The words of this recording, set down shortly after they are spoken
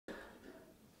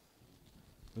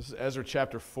This is Ezra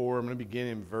chapter 4. I'm going to begin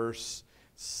in verse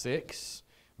 6.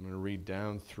 I'm going to read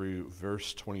down through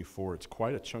verse 24. It's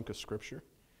quite a chunk of scripture.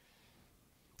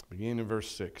 Beginning in verse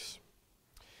 6.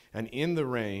 And in the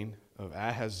reign of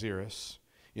Ahasuerus,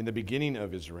 in the beginning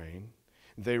of his reign,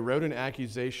 they wrote an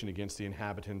accusation against the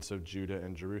inhabitants of Judah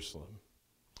and Jerusalem.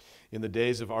 In the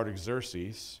days of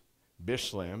Artaxerxes,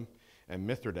 Bishlam and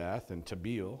Mithridath and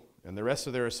Tabeel and the rest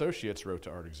of their associates wrote to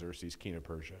Artaxerxes, king of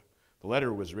Persia. The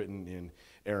letter was written in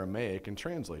Aramaic and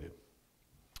translated.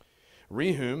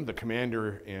 Rehum, the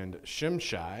commander, and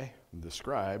Shimshai, the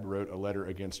scribe, wrote a letter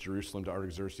against Jerusalem to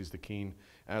Artaxerxes the king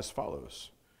as follows.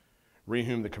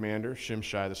 Rehum, the commander,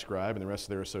 Shimshai, the scribe, and the rest of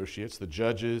their associates, the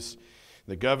judges,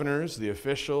 the governors, the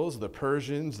officials, the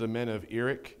Persians, the men of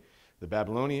Erech, the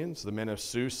Babylonians, the men of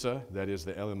Susa, that is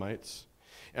the Elamites,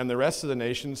 and the rest of the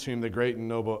nations whom the great and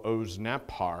noble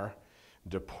Osnappar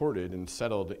deported and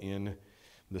settled in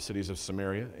the cities of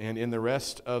Samaria, and in the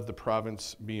rest of the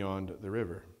province beyond the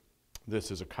river.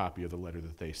 This is a copy of the letter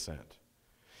that they sent.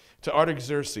 To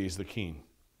Artaxerxes the king,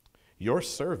 your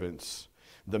servants,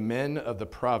 the men of the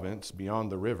province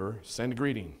beyond the river, send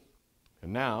greeting.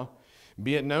 And now,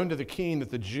 be it known to the king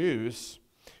that the Jews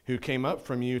who came up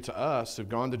from you to us have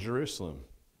gone to Jerusalem.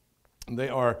 They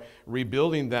are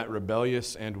rebuilding that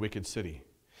rebellious and wicked city.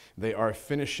 They are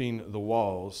finishing the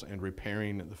walls and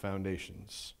repairing the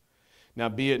foundations. Now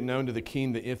be it known to the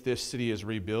king that if this city is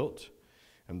rebuilt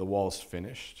and the walls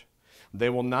finished, they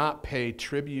will not pay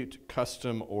tribute,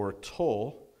 custom, or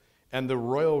toll, and the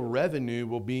royal revenue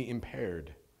will be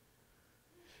impaired.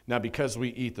 Now because we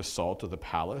eat the salt of the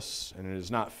palace, and it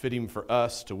is not fitting for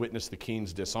us to witness the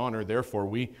king's dishonor, therefore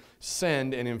we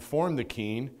send and inform the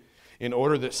king in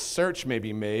order that search may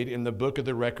be made in the book of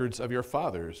the records of your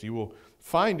fathers. You will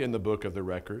find in the book of the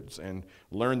records and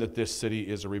learn that this city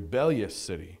is a rebellious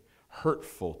city,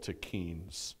 hurtful to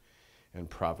kings and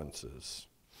provinces,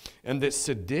 and that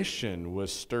sedition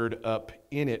was stirred up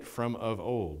in it from of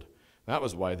old. That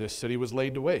was why this city was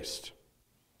laid to waste.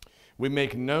 We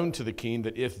make known to the king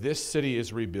that if this city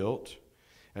is rebuilt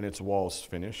and its walls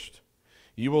finished,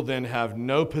 you will then have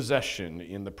no possession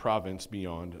in the province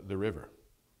beyond the river.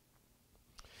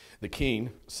 The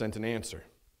king sent an answer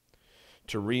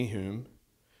to Rehum,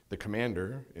 the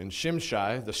commander, and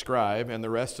Shimshai, the scribe, and the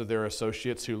rest of their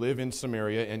associates who live in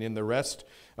Samaria and in the rest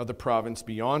of the province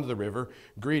beyond the river,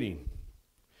 greeting.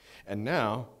 And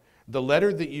now, the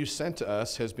letter that you sent to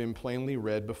us has been plainly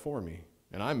read before me,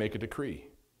 and I make a decree,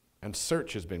 and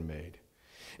search has been made.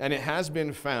 And it has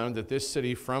been found that this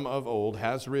city from of old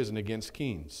has risen against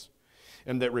kings,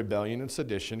 and that rebellion and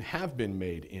sedition have been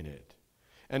made in it,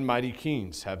 and mighty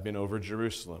kings have been over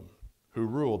Jerusalem, who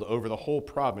ruled over the whole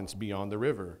province beyond the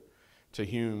river, to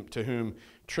whom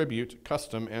tribute,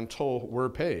 custom, and toll were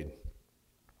paid.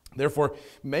 Therefore,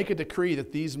 make a decree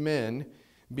that these men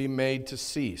be made to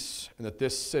cease, and that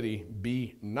this city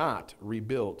be not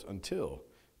rebuilt until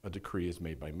a decree is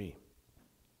made by me.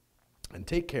 And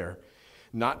take care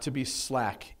not to be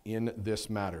slack in this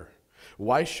matter.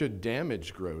 Why should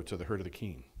damage grow to the hurt of the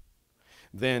king?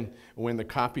 Then, when the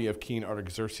copy of King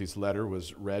Artaxerxes' letter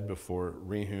was read before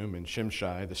Rehum and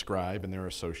Shimshai, the scribe, and their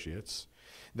associates,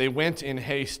 they went in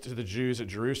haste to the Jews at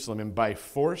Jerusalem, and by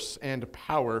force and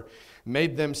power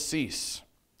made them cease.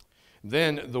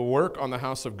 Then the work on the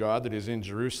house of God that is in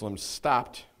Jerusalem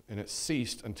stopped, and it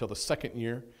ceased until the 2nd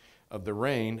year of the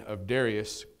reign of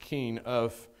Darius, king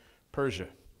of Persia.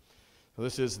 So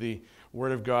this is the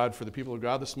word of God for the people of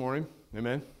God this morning.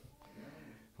 Amen.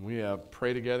 We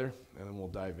pray together, and then we'll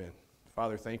dive in.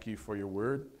 Father, thank you for your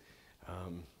word.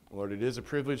 Lord, it is a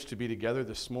privilege to be together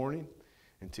this morning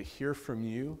and to hear from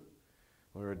you.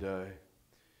 Lord,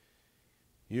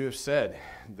 you have said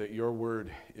that your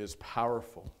word is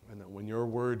powerful, and that when your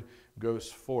word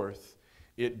goes forth,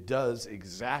 it does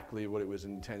exactly what it was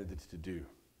intended to do.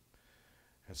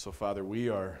 And so, Father,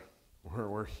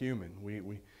 we're human.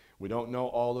 We don't know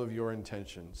all of your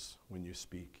intentions when you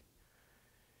speak.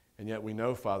 And yet we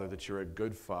know, Father, that you're a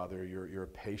good Father. You're a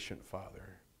patient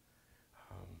Father.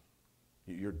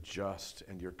 You're just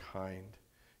and you're kind.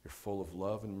 You're full of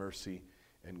love and mercy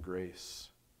and grace.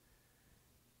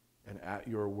 And at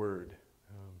your word,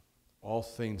 all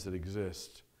things that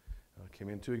exist came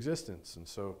into existence. And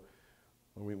so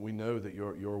we know that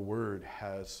your word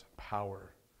has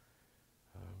power.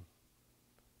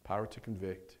 Power to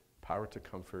convict, power to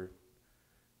comfort,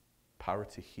 power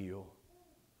to heal,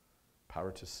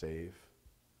 power to save.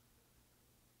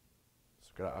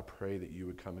 So God, I pray that you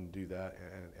would come and do that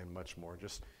and much more.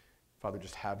 Father,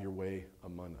 just have your way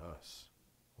among us,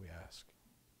 we ask.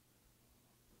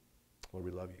 Lord,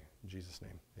 we love you. In Jesus'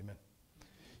 name, amen.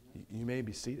 You may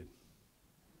be seated.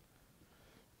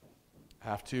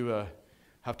 Have to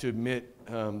admit,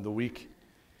 the week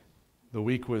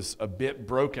was a bit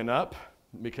broken up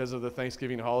because of the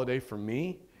Thanksgiving holiday for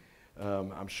me.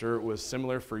 I'm sure it was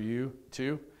similar for you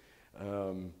too.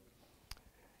 On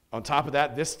top of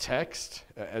that, this text,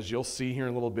 as you'll see here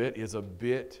in a little bit, is a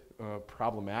bit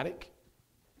problematic.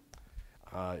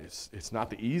 It's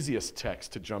not the easiest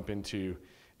text to jump into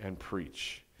and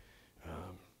preach.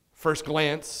 First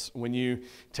glance, when you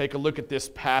take a look at this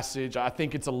passage, I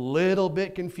think it's a little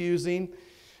bit confusing.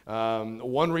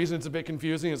 One reason it's a bit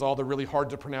confusing is all the really hard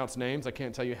to pronounce names. I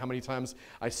can't tell you how many times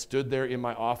I stood there in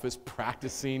my office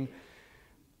practicing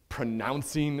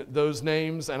pronouncing those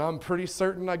names, and I'm pretty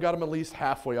certain I got them at least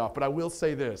halfway off. But I will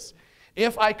say this: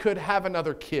 if I could have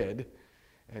another kid,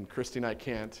 and Christy and I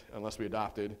can't unless we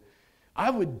adopted, I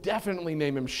would definitely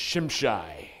name him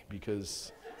Shimshai,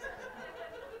 because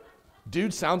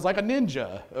dude sounds like a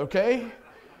ninja, okay?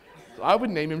 So I would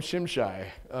name him Shimshai.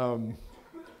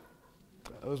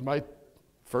 That was my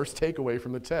first takeaway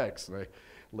from the text. And I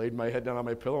laid my head down on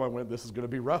my pillow. I went, this is going to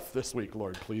be rough this week,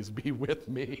 Lord. Please be with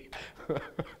me. A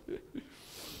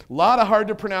lot of hard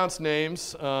to pronounce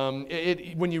names.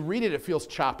 When you read it, it feels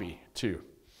choppy too,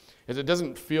 as it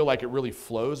doesn't feel like it really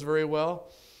flows very well.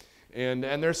 And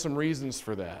there's some reasons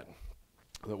for that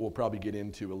we'll probably get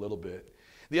into a little bit.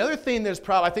 The other thing I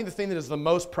think the thing that is the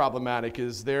most problematic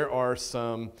is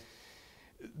the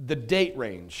date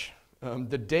range.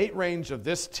 The date range of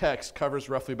this text covers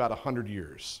roughly about 100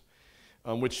 years,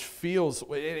 which feels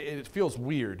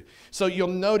weird. So you'll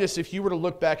notice, if you were to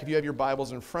look back, if you have your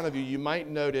Bibles in front of you, you might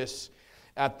notice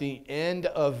at the end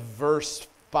of verse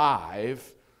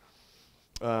 5,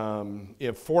 4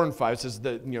 and 5 says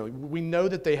that, we know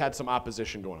that they had some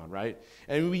opposition going on, right?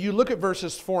 And when you look at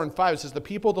verses 4 and 5, it says the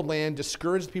people of the land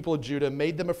discouraged the people of Judah,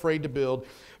 made them afraid to build.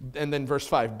 And then verse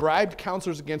 5, bribed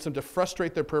counselors against them to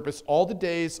frustrate their purpose all the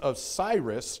days of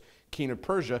Cyrus, king of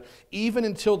Persia, even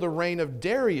until the reign of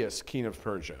Darius, king of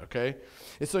Persia, okay?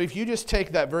 And so if you just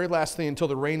take that very last thing, until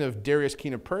the reign of Darius,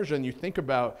 king of Persia, and you think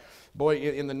about, boy,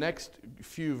 in the next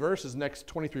few verses, next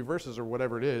 23 verses or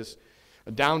whatever it is,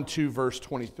 down to verse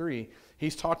 23,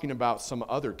 he's talking about some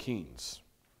other kings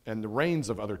and the reigns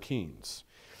of other kings.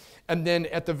 And then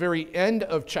at the very end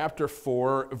of chapter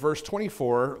 4, verse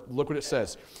 24, look what it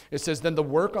says. It says, then the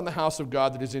work on the house of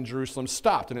God that is in Jerusalem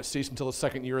stopped, and it ceased until the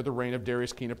second year of the reign of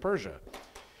Darius, king of Persia.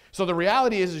 So the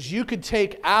reality is you could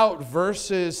take out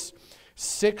verses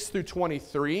 6 through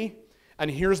 23,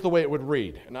 and here's the way it would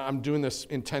read. And I'm doing this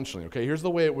intentionally, okay? Here's the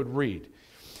way it would read.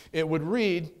 It would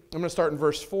read, I'm going to start in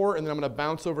verse 4, and then I'm going to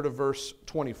bounce over to verse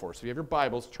 24. So if you have your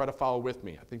Bibles, try to follow with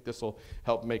me. I think this will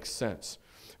help make sense.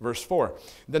 Verse 4,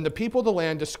 then the people of the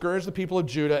land discouraged the people of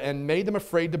Judah and made them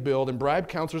afraid to build and bribed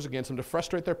counselors against them to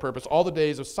frustrate their purpose all the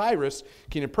days of Cyrus,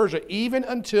 king of Persia, even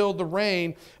until the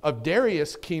reign of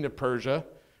Darius, king of Persia.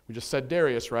 We just said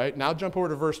Darius, right? Now jump over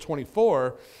to verse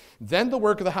 24. Then the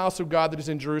work of the house of God that is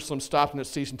in Jerusalem stopped, and it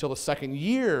ceased until the second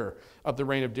year of the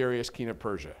reign of Darius, king of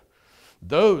Persia.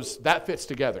 That fits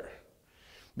together,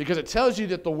 because it tells you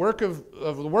that the work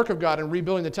of God in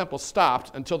rebuilding the temple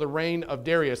stopped until the reign of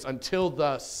Darius, until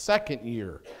the second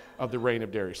year of the reign of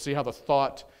Darius. See how the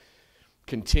thought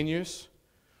continues?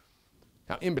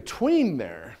 Now, in between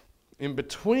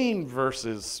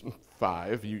verses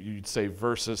 5, you'd say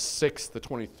verses 6 to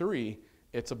 23,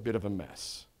 it's a bit of a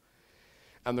mess.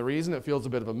 And the reason it feels a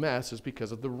bit of a mess is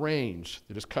because of the range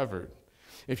that is covered.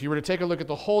 If you were to take a look at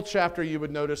the whole chapter, you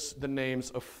would notice the names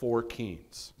of 4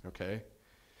 kings, okay?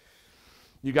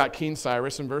 You got King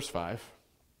Cyrus in verse 5.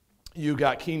 You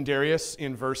got King Darius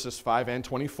in verses 5 and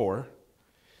 24.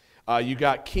 You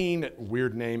got King,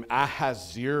 weird name,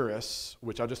 Ahasuerus,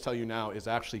 which I'll just tell you now is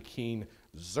actually King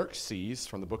Xerxes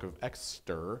from the book of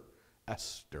Esther,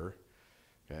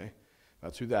 okay?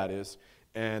 That's who that is.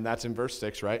 And that's in verse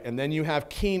 6, right? And then you have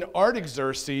King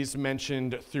Artaxerxes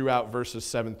mentioned throughout verses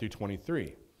 7 through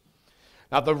 23.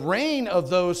 Now, the reign of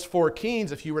those 4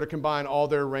 kings, if you were to combine all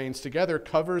their reigns together,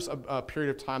 covers a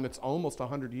period of time that's almost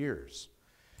 100 years.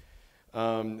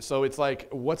 So it's like,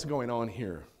 what's going on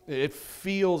here? It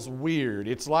feels weird.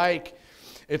 It's like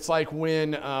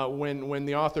when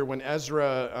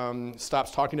Ezra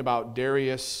stops talking about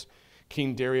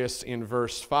King Darius in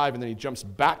verse 5, and then he jumps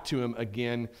back to him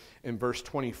again in verse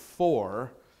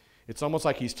 24. It's almost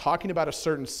like he's talking about a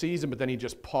certain season, but then he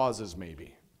just pauses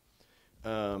maybe.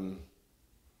 I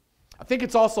think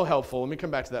it's also helpful, let me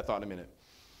come back to that thought in a minute.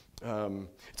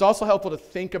 It's also helpful to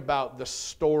think about the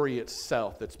story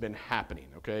itself that's been happening,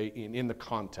 okay, in the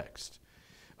context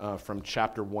from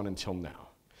chapter 1 until now.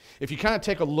 If you kind of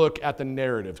take a look at the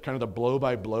narrative, kind of the blow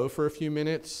by blow for a few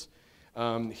minutes,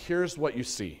 here's what you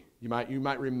see. You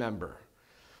might remember.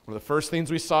 One of the first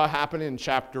things we saw happen in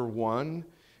chapter 1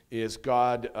 is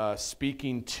God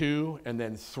speaking to and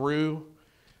then through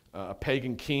a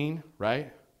pagan king,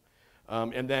 right?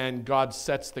 And then God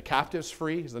sets the captives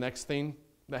free is the next thing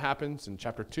that happens in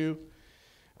chapter 2.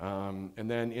 And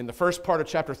then in the first part of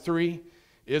chapter 3,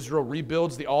 Israel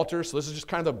rebuilds the altar. So this is just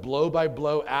kind of the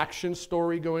blow-by-blow action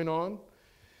story going on.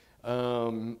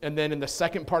 And then in the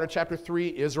second part of chapter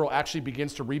 3, Israel actually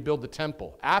begins to rebuild the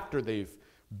temple after they've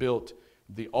built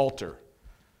the altar.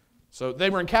 So they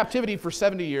were in captivity for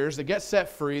 70 years. They get set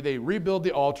free. They rebuild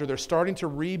the altar. They're starting to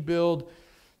rebuild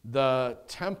the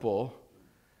temple.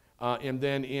 And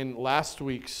then in last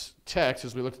week's text,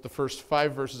 as we looked at the first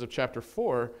 5 verses of chapter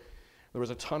 4, there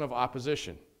was a ton of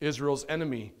opposition. Israel's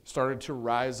enemy started to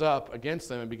rise up against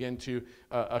them and begin to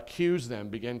accuse them,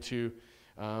 begin to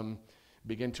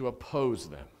oppose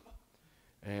them.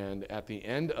 And at the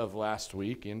end of last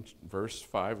week, in verse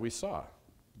 5, we saw,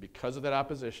 because of that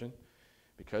opposition,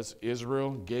 because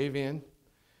Israel gave in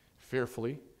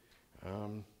fearfully,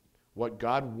 what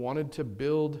God wanted to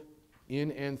build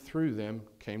in and through them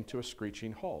came to a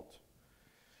screeching halt.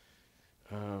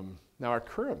 Now our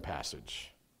current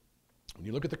passage, when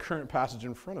you look at the current passage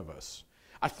in front of us,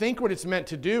 I think what it's meant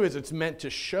to do is it's meant to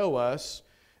show us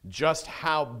just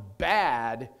how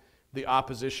bad the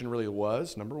opposition really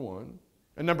was, number one.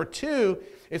 And number two,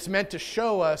 it's meant to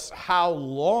show us how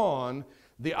long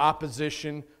the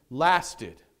opposition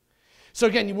lasted. So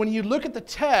again, when you look at the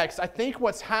text, I think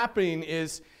what's happening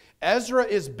is Ezra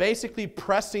is basically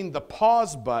pressing the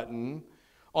pause button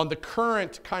on the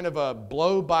current kind of a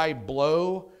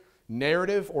blow-by-blow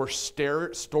narrative or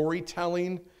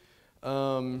storytelling.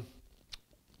 And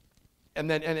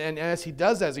as he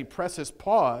does, as he presses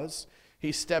pause,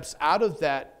 he steps out of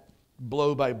that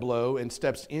blow-by-blow and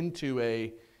steps into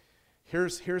a,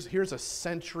 here's a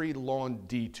century-long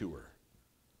detour.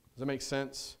 Does that make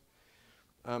sense?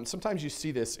 Sometimes you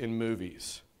see this in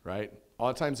movies, right? A lot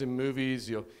of times in movies,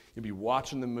 you'll be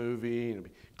watching the movie, and you'll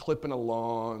be clipping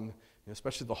along,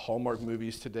 especially the Hallmark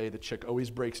movies today. The chick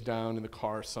always breaks down in the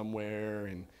car somewhere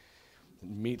and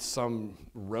meets some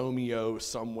Romeo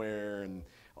somewhere, and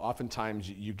oftentimes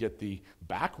you get the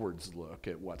backwards look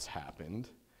at what's happened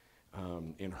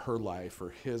in her life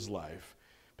or his life.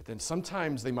 But then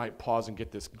sometimes they might pause and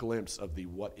get this glimpse of the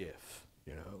what if,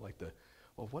 like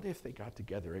well, what if they got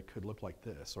together? It could look like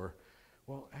this. Or,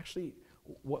 well, actually,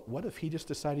 what if he just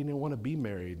decided he didn't want to be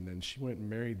married, and then she went and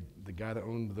married the guy that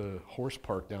owned the horse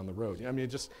park down the road? I mean,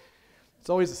 it's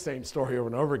always the same story over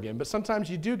and over again. But sometimes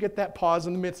you do get that pause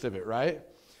in the midst of it, right?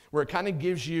 Where it kind of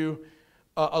gives you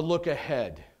a look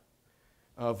ahead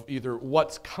of either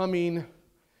what's coming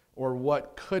or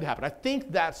what could happen. I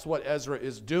think that's what Ezra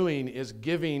is doing, is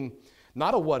giving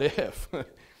not a what if.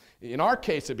 In our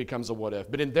case, it becomes a what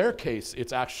if, but in their case,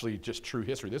 it's actually just true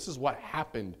history. This is what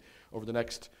happened over the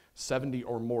next 70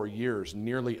 or more years,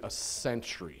 nearly a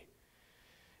century.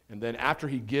 And then after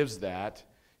he gives that,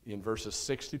 in verses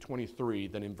 6 through 23,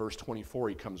 then in verse 24,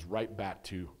 he comes right back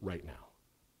to right now.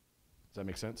 Does that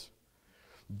make sense?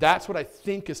 That's what I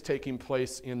think is taking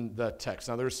place in the text.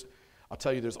 Now, I'll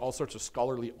tell you, there's all sorts of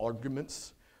scholarly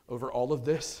arguments over all of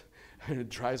this, and it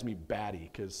drives me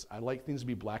batty because I like things to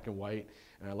be black and white,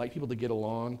 and I like people to get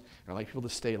along, and I like people to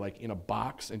stay like in a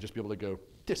box and just be able to go,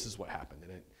 this is what happened.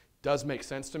 And it does make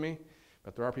sense to me,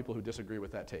 but there are people who disagree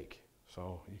with that take.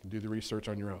 So you can do the research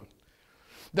on your own.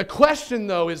 The question,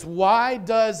 though, is why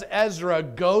does Ezra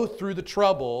go through the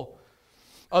trouble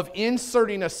of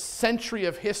inserting a century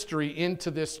of history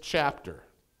into this chapter?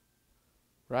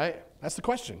 Right? That's the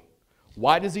question.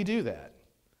 Why does he do that?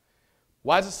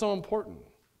 Why is it so important?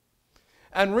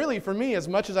 And really, for me, as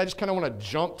much as I just kind of want to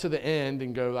jump to the end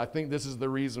and go, I think this is the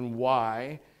reason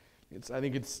why, I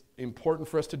think it's important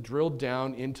for us to drill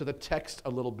down into the text a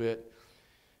little bit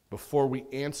before we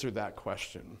answer that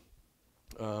question.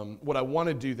 What I want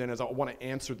to do then is I want to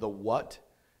answer the what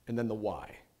and then the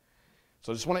why.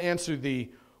 So I just want to answer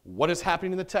the what is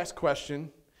happening in the text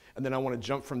question, and then I want to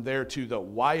jump from there to the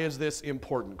why is this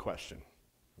important question.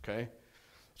 Okay?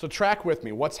 So track with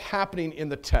me. What's happening in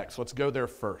the text? Let's go there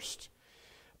first.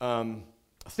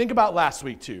 Think about last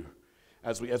week too,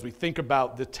 as we think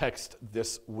about the text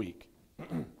this week.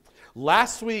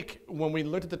 Last week, when we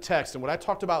looked at the text, and what I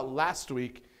talked about last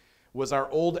week was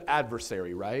our old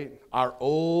adversary, right? Our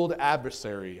old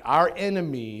adversary, our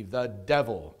enemy, the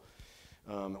devil.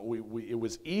 It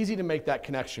was easy to make that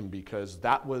connection because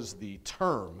that was the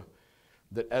term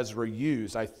that Ezra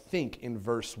used, I think, in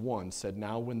verse 1, said,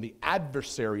 now when the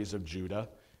adversaries of Judah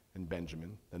and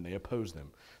Benjamin, then they oppose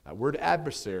them. That word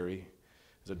adversary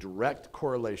is a direct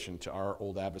correlation to our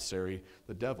old adversary,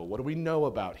 the devil. What do we know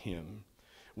about him?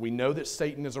 We know that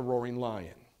Satan is a roaring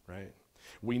lion, right?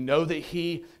 We know that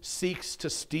he seeks to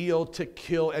steal, to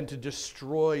kill, and to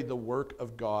destroy the work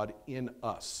of God in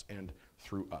us and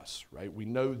through us, right? We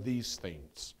know these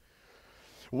things.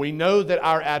 We know that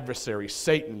our adversary,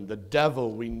 Satan, the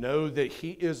devil, we know that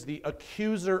he is the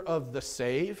accuser of the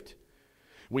saved.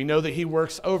 We know that he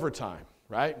works overtime,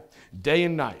 right? Day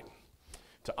and night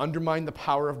to undermine the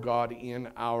power of God in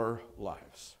our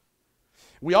lives.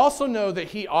 We also know that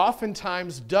he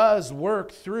oftentimes does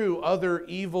work through other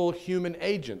evil human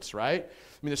agents, right?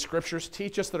 I mean, the scriptures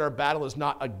teach us that our battle is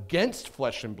not against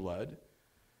flesh and blood,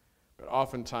 but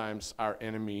oftentimes our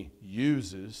enemy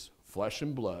uses flesh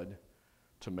and blood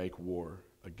to make war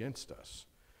against us.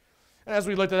 And as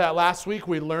we looked at that last week,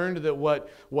 we learned that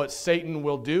what Satan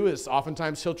will do is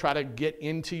oftentimes he'll try to get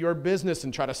into your business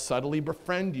and try to subtly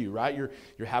befriend you, right? You're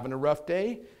having a rough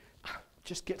day.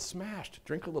 Just get smashed.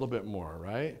 Drink a little bit more,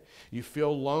 right? You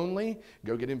feel lonely?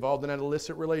 Go get involved in an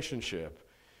illicit relationship.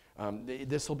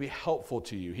 This will be helpful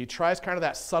to you. He tries kind of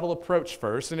that subtle approach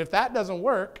first, and if that doesn't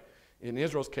work, in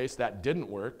Israel's case, that didn't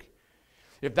work.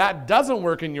 If that doesn't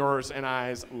work in yours and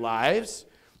I's lives,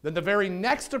 then the very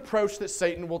next approach that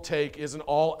Satan will take is an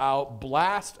all-out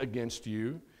blast against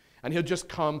you, and he'll just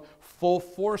come full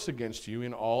force against you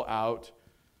in all-out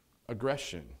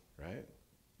aggression, right?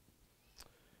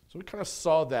 So we kind of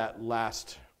saw that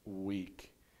last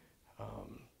week.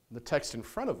 The text in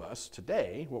front of us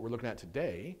today, what we're looking at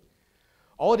today,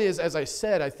 all it is, as I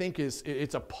said, I think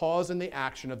it's a pause in the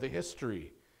action of the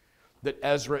history that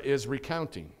Ezra is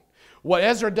recounting. What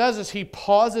Ezra does is he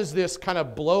pauses this kind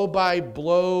of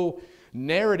blow-by-blow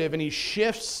narrative and he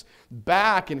shifts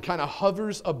back and kind of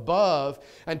hovers above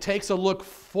and takes a look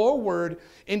forward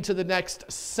into the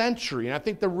next century. And I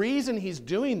think the reason he's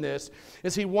doing this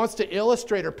is he wants to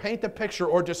illustrate or paint the picture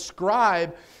or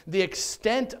describe the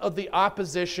extent of the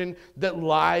opposition that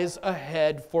lies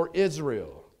ahead for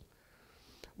Israel.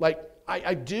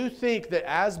 I do think that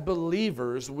as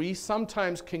believers, we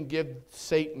sometimes can give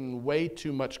Satan way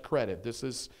too much credit. This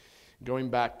is going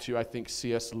back to, I think,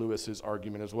 C.S. Lewis's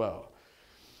argument as well.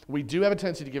 We do have a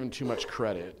tendency to give him too much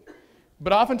credit.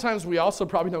 But oftentimes we also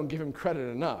probably don't give him credit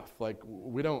enough. Like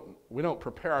we don't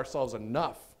prepare ourselves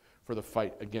enough for the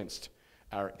fight against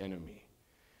our enemy.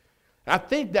 And I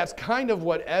think that's kind of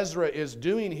what Ezra is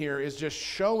doing here, is just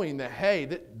showing that, hey,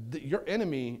 that your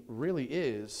enemy really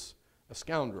is a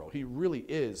scoundrel. He really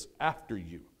is after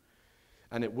you.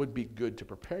 And it would be good to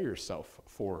prepare yourself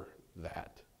for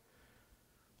that.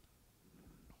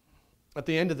 At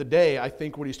the end of the day, I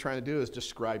think what he's trying to do is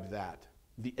describe that,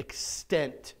 the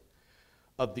extent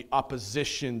of the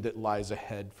opposition that lies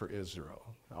ahead for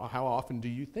Israel. How often do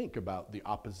you think about the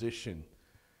opposition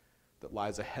that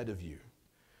lies ahead of you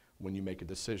when you make a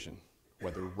decision,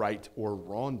 whether right or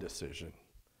wrong decision?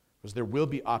 Because there will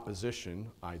be opposition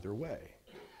either way.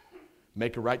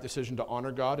 Make a right decision to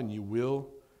honor God and you will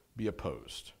be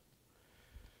opposed.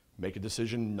 Make a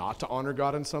decision not to honor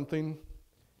God in something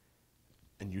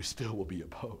and you still will be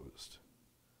opposed.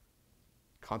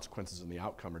 Consequences and the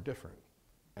outcome are different.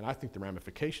 And I think the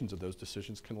ramifications of those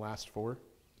decisions can last for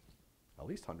at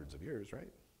least hundreds of years, right?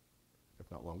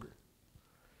 If not longer.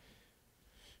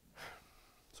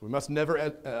 So we must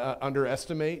never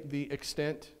underestimate the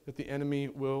extent that the enemy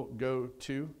will go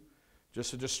to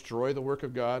just to destroy the work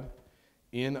of God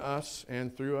in us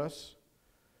and through us.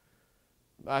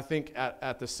 I think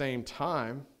at the same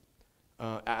time,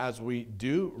 as we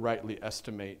do rightly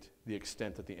estimate the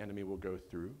extent that the enemy will go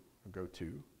through or go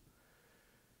to,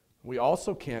 we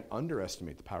also can't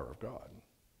underestimate the power of God.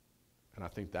 And I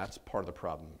think that's part of the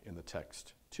problem in the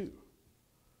text too,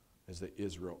 is that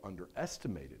Israel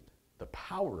underestimated the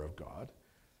power of God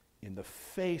in the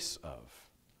face of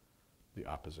the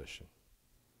opposition.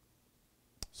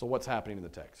 So what's happening in the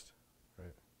text?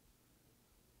 Right?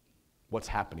 What's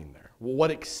happening there? Well, what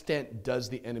extent does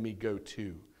the enemy go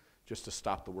to just to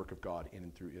stop the work of God in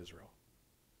and through Israel?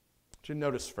 You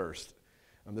notice first,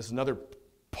 this is another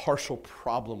partial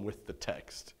problem with the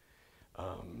text.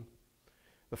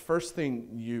 The first thing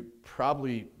you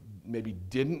probably maybe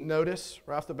didn't notice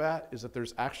right off the bat is that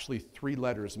there's actually 3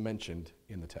 letters mentioned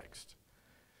in the text.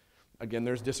 Again,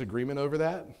 there's disagreement over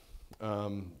that.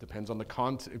 Depends on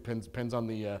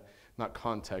the not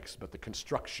context, but the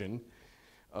construction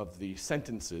of the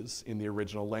sentences in the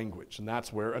original language. And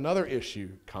that's where another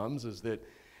issue comes, is that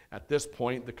at this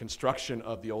point, the construction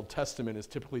of the Old Testament is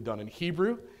typically done in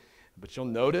Hebrew, but you'll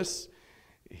notice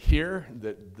here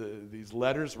that these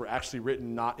letters were actually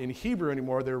written not in Hebrew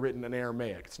anymore, they're written in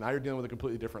Aramaic. So now you're dealing with a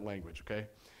completely different language, okay?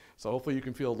 So hopefully you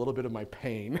can feel a little bit of my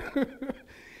pain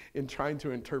in trying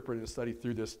to interpret and study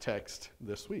through this text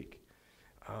this week.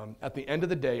 At the end of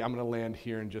the day, I'm going to land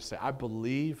here and just say, I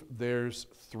believe there's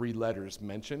 3 letters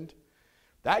mentioned.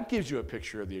 That gives you a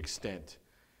picture of the extent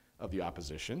of the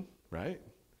opposition, right?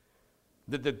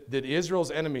 That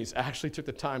Israel's enemies actually took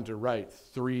the time to write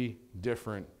 3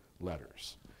 different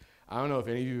letters. I don't know if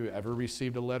any of you ever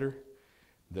received a letter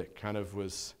that kind of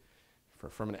was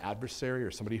from an adversary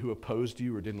or somebody who opposed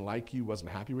you or didn't like you, wasn't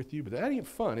happy with you, but that ain't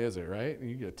fun, is it, right?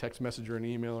 You get a text message or an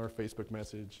email or a Facebook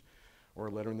message or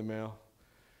a letter in the mail.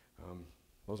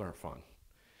 Those aren't fun.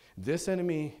 This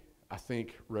enemy, I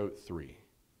think, wrote 3.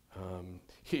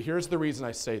 Here's the reason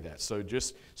I say that. So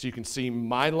just so you can see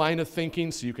my line of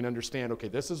thinking, so you can understand, okay,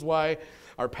 this is why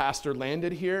our pastor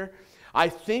landed here. I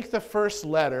think the first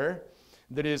letter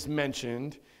that is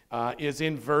mentioned is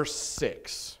in verse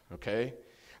 6, okay?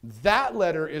 That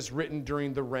letter is written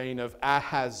during the reign of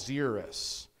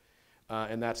Ahasuerus,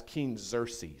 and that's King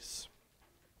Xerxes.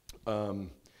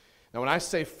 Now, when I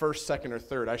say first, second, or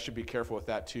third, I should be careful with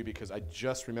that too, because I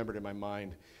just remembered in my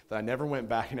mind that I never went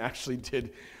back and actually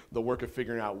did the work of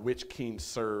figuring out which king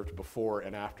served before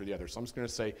and after the other. So I'm just going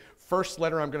to say first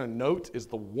letter I'm going to note is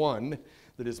the one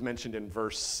that is mentioned in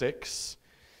verse 6,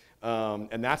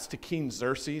 and that's to King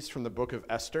Xerxes from the book of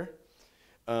Esther.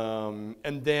 And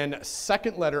then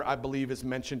second letter, I believe, is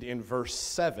mentioned in verse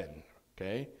 7,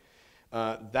 okay?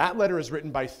 That letter is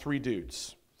written by 3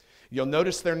 dudes. You'll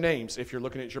notice their names if you're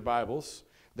looking at your Bibles.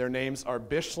 Their names are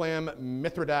Bishlam,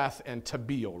 Mithridath, and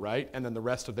Tabeel, right? And then the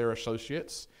rest of their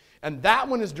associates. And that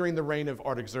one is during the reign of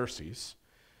Artaxerxes.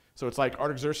 So it's like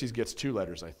Artaxerxes gets 2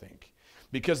 letters, I think.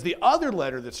 Because the other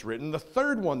letter that's written, the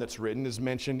third one that's written, is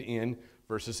mentioned in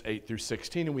verses 8 through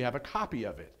 16, and we have a copy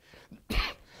of it.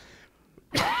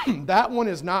 That one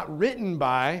is not written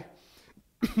by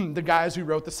the guys who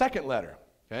wrote the second letter,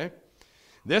 okay?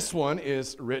 This one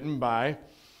is written by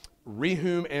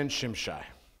Rehum and Shimshai.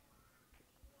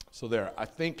 So there, I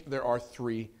think there are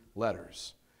 3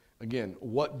 letters. Again,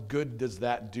 what good does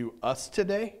that do us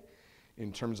today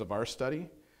in terms of our study?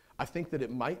 I think that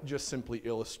it might just simply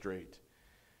illustrate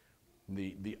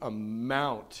the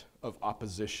amount of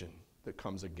opposition that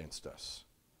comes against us.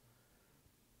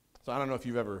 So I don't know if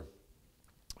you've ever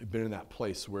been in that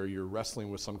place where you're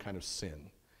wrestling with some kind of sin,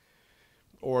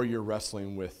 or you're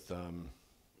wrestling with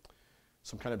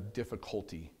some kind of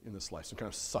difficulty in this life, some kind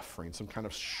of suffering, some kind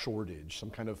of shortage, some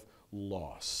kind of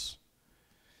loss.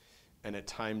 And at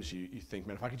times you think,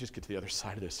 man, if I could just get to the other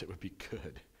side of this, it would be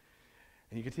good.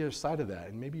 And you get to the other side of that,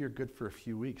 and maybe you're good for a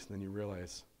few weeks, and then you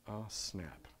realize, oh,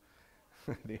 snap.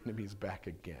 The enemy's back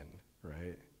again,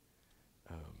 right?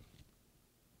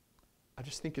 I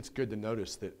just think it's good to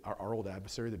notice that our old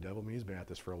adversary, the devil, he's been at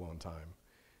this for a long time.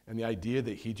 And the idea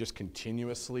that he just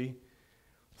continuously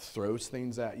throws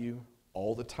things at you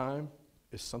all the time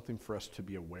is something for us to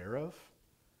be aware of.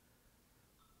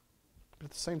 But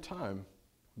at the same time,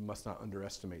 we must not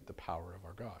underestimate the power of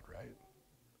our God, right?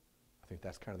 I think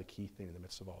that's kind of the key thing in the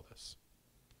midst of all this.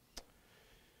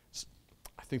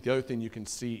 I think the other thing you can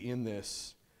see in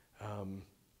this, and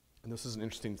this is an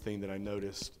interesting thing that I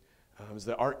noticed, is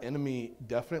that our enemy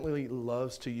definitely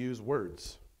loves to use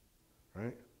words,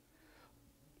 right?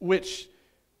 Which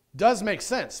does make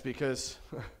sense because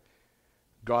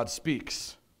God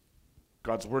speaks.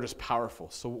 God's word is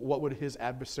powerful. So what would his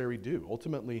adversary do?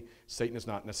 Ultimately, Satan is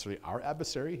not necessarily our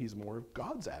adversary. He's more of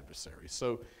God's adversary.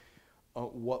 So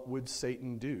what would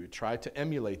Satan do? Try to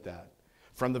emulate that.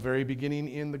 From the very beginning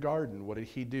in the garden, what did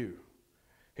he do?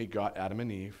 He got Adam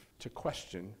and Eve to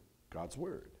question God's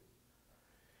word.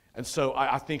 And so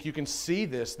I think you can see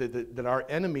this, that our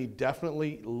enemy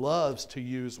definitely loves to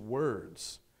use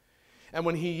words. And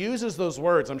when he uses those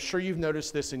words, I'm sure you've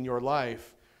noticed this in your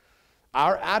life,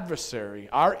 our adversary,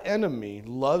 our enemy,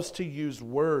 loves to use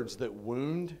words that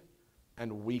wound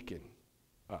and weaken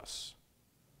us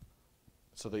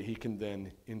so that he can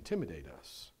then intimidate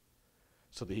us,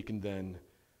 so that he can then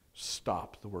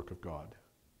stop the work of God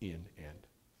in and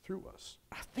through us.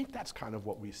 I think that's kind of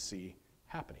what we see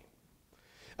happening.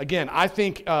 Again, I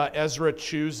think Ezra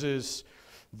chooses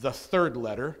the third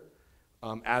letter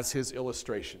as his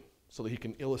illustration so that he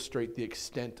can illustrate the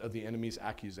extent of the enemy's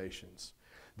accusations.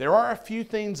 There are a few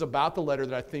things about the letter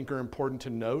that I think are important to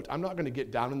note. I'm not going to get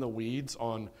down in the weeds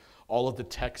on all of the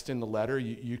text in the letter.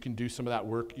 You can do some of that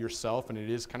work yourself, and it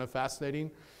is kind of fascinating.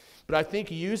 But I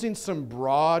think using some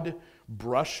broad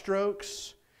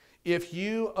brushstrokes, if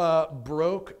you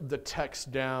broke the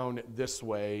text down this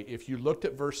way, if you looked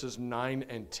at verses 9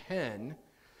 and 10,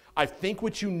 I think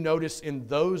what you notice in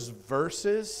those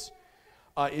verses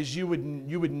is you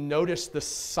would notice the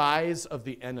size of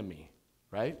the enemy,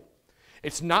 right?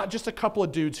 It's not just a couple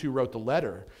of dudes who wrote the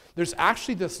letter. There's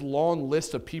actually this long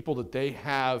list of people that they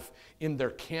have in their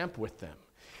camp with them.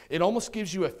 It almost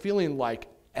gives you a feeling like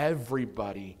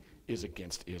everybody is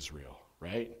against Israel,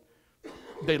 right?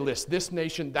 They list this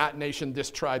nation,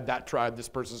 this tribe, this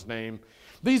person's name,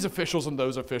 these officials and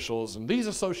those officials, and these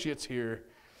associates here.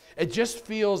 It just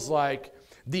feels like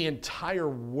the entire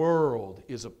world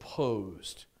is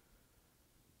opposed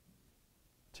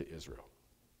to Israel.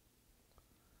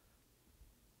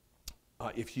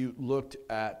 If you looked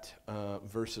at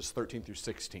verses 13 through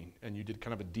 16 and you did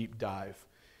kind of a deep dive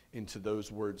into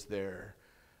those words there,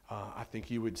 I think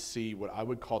you would see what I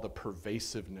would call the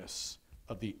pervasiveness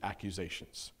of the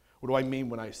accusations. What do I mean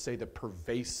when I say the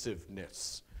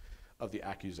pervasiveness of the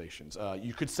accusations?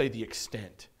 You could say the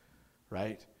extent,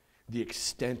 right? The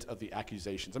extent of the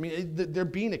accusations. I mean, they're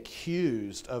being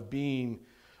accused of being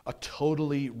a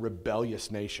totally rebellious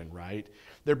nation, right?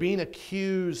 They're being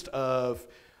accused of,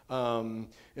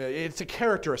 it's a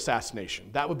character assassination.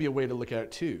 That would be a way to look at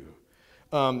it too.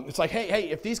 It's like, hey,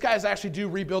 if these guys actually do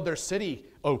rebuild their city,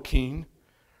 O king,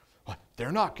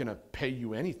 they're not going to pay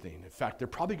you anything. In fact, they're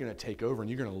probably going to take over and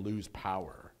you're going to lose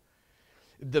power.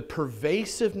 The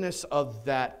pervasiveness of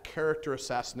that character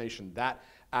assassination, that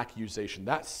accusation,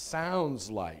 that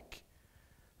sounds like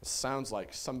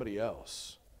somebody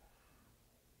else.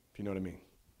 If you know what I mean.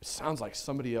 It sounds like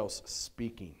somebody else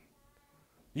speaking.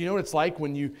 You know what it's like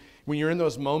when you're in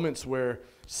those moments where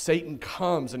Satan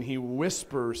comes and he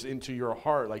whispers into your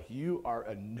heart like you are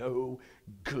a no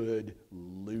good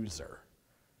loser.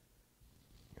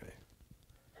 Okay.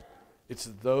 It's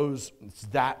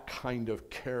that kind of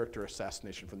character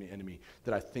assassination from the enemy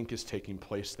that I think is taking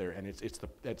place there, and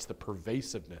it's the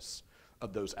pervasiveness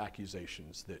of those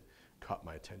accusations that caught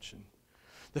my attention.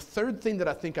 The third thing that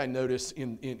I think I notice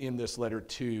in this letter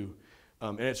too,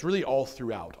 and it's really all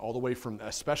throughout, all the way from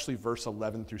especially verse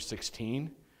 11 through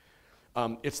 16,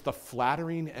 it's the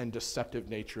flattering and deceptive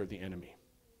nature of the enemy,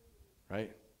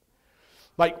 right?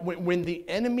 Like when the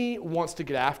enemy wants to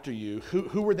get after you,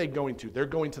 who are they going to? They're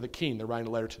going to the king. They're writing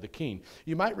a letter to the king.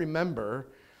 You might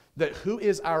remember that who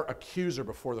is our accuser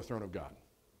before the throne of God?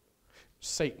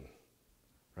 Satan,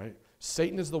 right?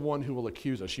 Satan is the one who will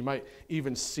accuse us. You might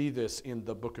even see this in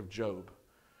the book of Job,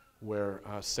 where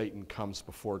Satan comes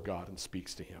before God and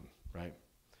speaks to him, right?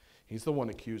 He's the one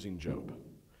accusing Job.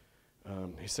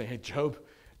 He's saying, hey,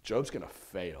 Job's going to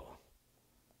fail.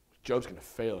 Job's going to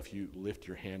fail if you lift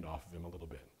your hand off of him a little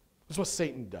bit. That's what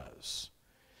Satan does.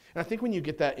 And I think when you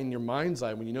get that in your mind's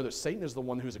eye, when you know that Satan is the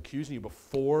one who's accusing you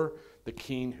before the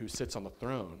king who sits on the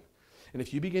throne, and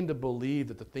if you begin to believe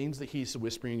that the things that he's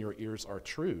whispering in your ears are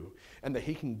true, and that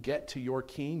he can get to your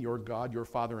king, your God, your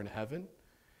Father in heaven,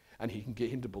 and he can get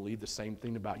him to believe the same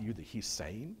thing about you that he's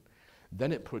saying,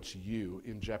 then it puts you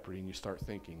in jeopardy, and you start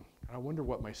thinking, I wonder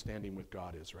what my standing with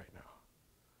God is right now.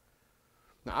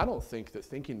 Now, I don't think that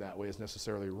thinking that way is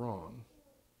necessarily wrong.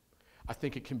 I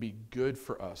think it can be good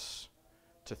for us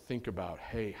to think about,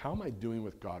 hey, how am I doing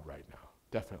with God right now?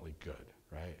 Definitely good,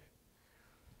 right?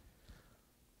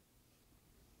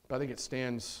 But I think it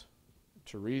stands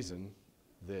to reason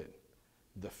that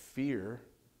the fear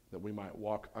that we might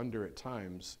walk under at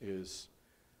times is,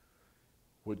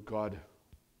 would God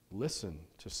listen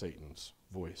to Satan's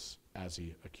voice as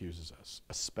he accuses us,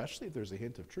 especially if there's a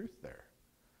hint of truth there?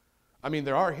 I mean,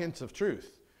 there are hints of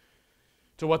truth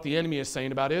to what the enemy is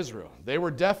saying about Israel. They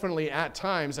were definitely at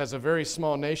times, as a very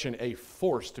small nation, a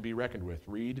force to be reckoned with.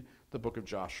 Read the book of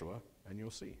Joshua and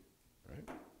you'll see, right?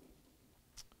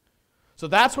 So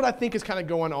that's what I think is kind of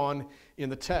going on in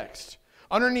the text.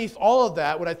 Underneath all of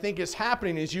that, what I think is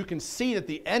happening is you can see that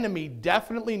the enemy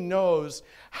definitely knows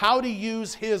how to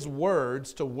use his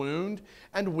words to wound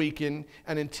and weaken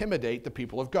and intimidate the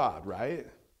people of God, right?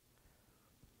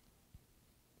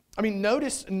 I mean,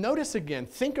 notice again,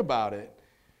 think about it.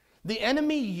 The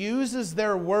enemy uses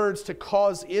their words to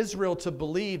cause Israel to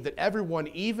believe that everyone,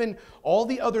 even all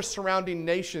the other surrounding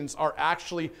nations, are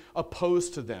actually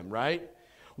opposed to them, right?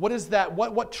 What is that?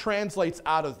 What translates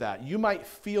out of that? You might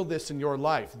feel this in your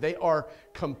life. They are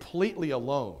completely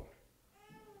alone.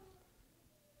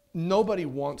 Nobody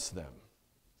wants them.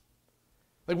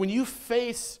 Like when you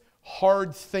face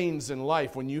hard things in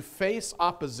life, when you face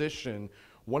opposition,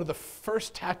 one of the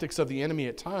first tactics of the enemy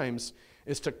at times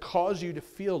is to cause you to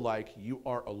feel like you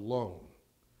are alone.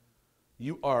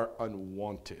 You are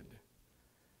unwanted.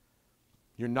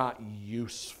 You're not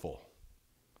useful.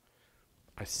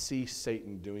 I see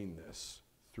Satan doing this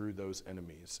through those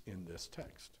enemies in this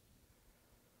text.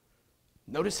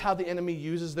 Notice how the enemy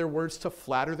uses their words to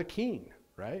flatter the king,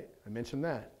 right? I mentioned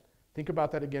that. Think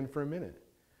about that again for a minute.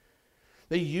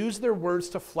 They use their words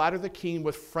to flatter the king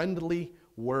with friendly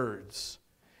words.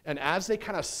 And as they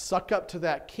kind of suck up to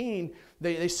that king,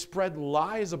 they spread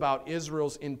lies about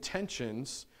Israel's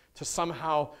intentions to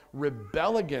somehow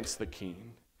rebel against the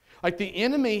king. Like the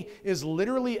enemy is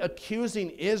literally accusing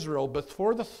Israel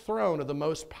before the throne of the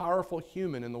most powerful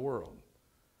human in the world.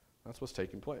 That's what's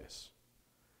taking place.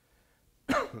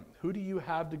 Who do you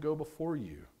have to go before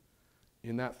you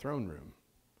in that throne room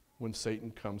when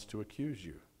Satan comes to accuse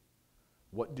you?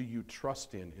 What do you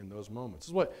trust in those moments? This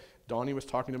is what Donnie was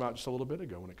talking about just a little bit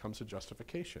ago when it comes to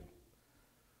justification.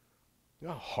 You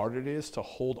know how hard it is to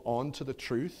hold on to the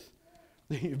truth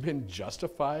that you've been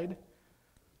justified,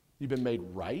 you've been made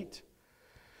right,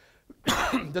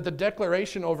 that the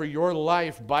declaration over your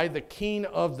life by the King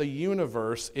of the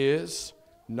universe is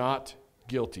not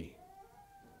guilty.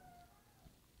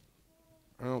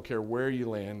 I don't care where you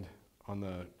land on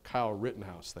the Kyle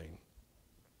Rittenhouse thing.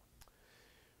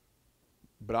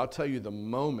 But I'll tell you, the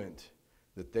moment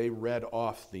that they read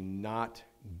off the not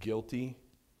guilty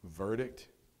verdict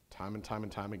time and time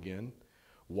and time again,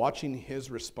 watching his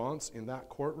response in that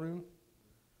courtroom,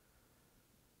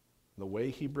 the way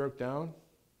he broke down,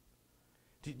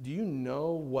 do you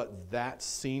know what that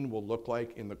scene will look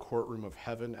like in the courtroom of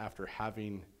heaven after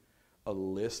having a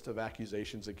list of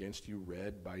accusations against you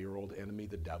read by your old enemy,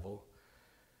 the devil?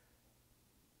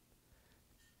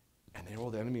 And the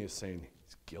old enemy is saying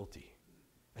he's guilty.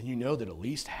 And you know that at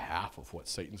least half of what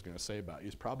Satan's going to say about you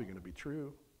is probably going to be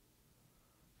true.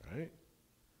 Right?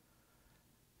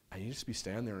 And you just be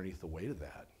standing there underneath the weight of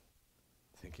that,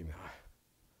 thinking,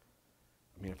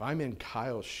 I mean, if I'm in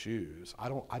Kyle's shoes,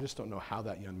 I just don't know how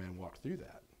that young man walked through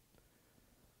that.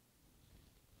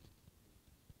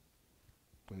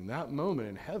 And in that moment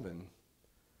in heaven,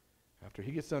 after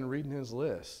he gets done reading his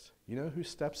list, you know who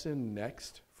steps in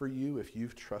next for you if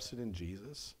you've trusted in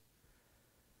Jesus?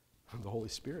 The Holy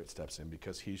Spirit steps in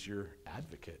because he's your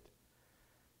advocate.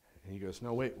 And he goes,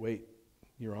 no, wait,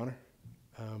 Your Honor,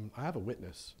 I have a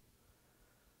witness.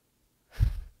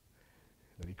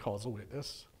 Then he calls a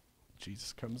witness.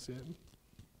 Jesus comes in.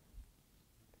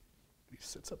 He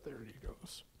sits up there and he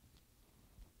goes,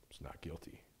 he's not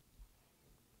guilty.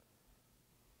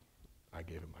 I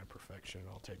gave him my perfection.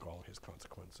 I'll take all of his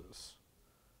consequences.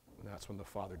 And that's when the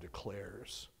Father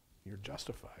declares, you're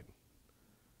justified.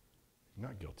 You're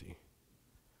not guilty.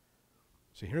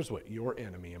 See, here's what your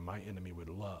enemy and my enemy would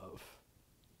love.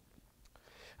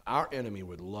 Our enemy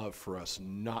would love for us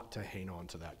not to hang on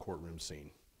to that courtroom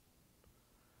scene.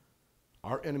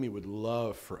 Our enemy would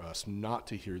love for us not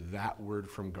to hear that word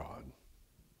from God.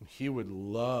 He would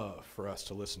love for us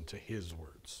to listen to his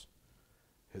words,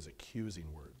 his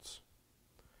accusing words,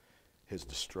 his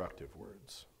destructive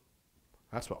words.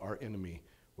 That's what our enemy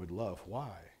would love.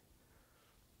 Why?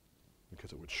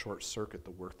 Because it would short-circuit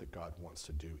the work that God wants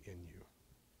to do in you.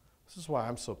 This is why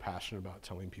I'm so passionate about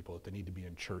telling people that they need to be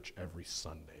in church every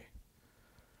Sunday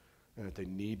and that they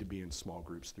need to be in small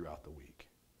groups throughout the week.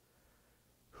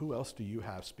 Who else do you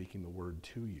have speaking the word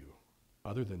to you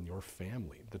other than your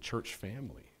family, the church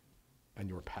family, and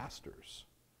your pastors?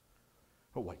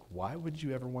 But why would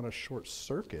you ever want to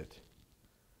short-circuit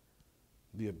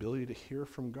the ability to hear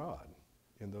from God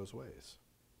in those ways?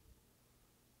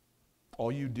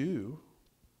 All you do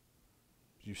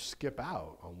is you skip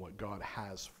out on what God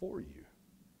has for you.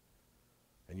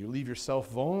 And you leave yourself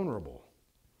vulnerable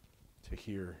to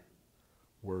hear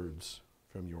words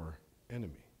from your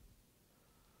enemy.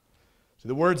 So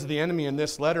the words of the enemy in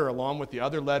this letter, along with the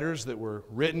other letters that were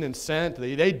written and sent,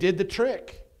 they did the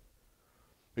trick.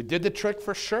 They did the trick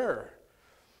for sure.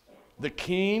 The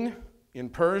king in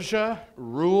Persia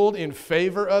ruled in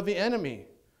favor of the enemy.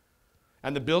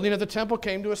 And the building of the temple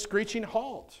came to a screeching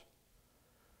halt.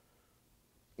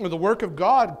 The work of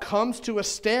God comes to a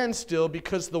standstill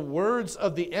because the words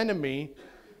of the enemy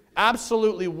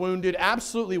absolutely wounded,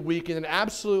 absolutely weakened, and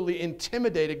absolutely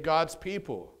intimidated God's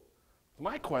people.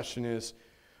 My question is,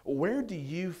 where do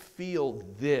you feel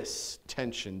this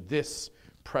tension, this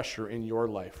pressure in your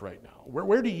life right now?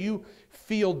 Where do you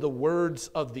feel the words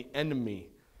of the enemy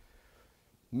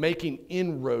making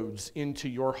inroads into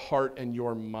your heart and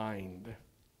your mind?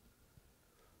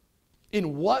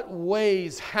 In what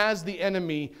ways has the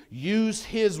enemy used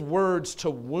his words to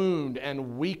wound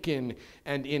and weaken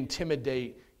and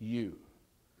intimidate you?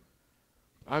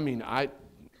 I mean, I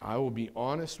will be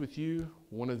honest with you,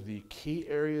 one of the key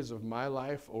areas of my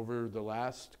life over the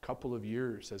last couple of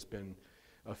years has been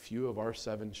a few of our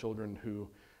 7 children who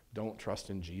don't trust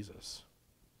in Jesus.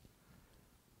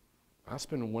 That's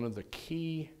been one of the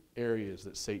key areas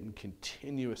that Satan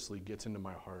continuously gets into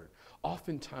my heart,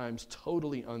 oftentimes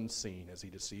totally unseen as he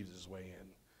deceives his way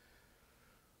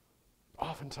in.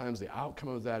 oftentimes the outcome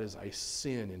of that is I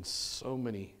sin in so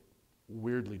many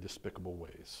weirdly despicable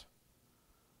ways.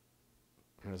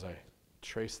 And as I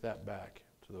trace that back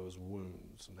to those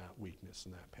wounds and that weakness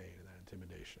and that pain and that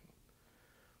intimidation,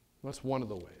 that's one of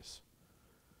the ways.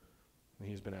 And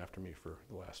he's been after me for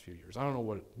the last few years. I don't know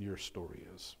what your story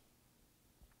is.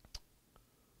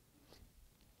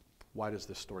 Why does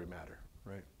this story matter,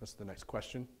 right? That's the next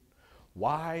question.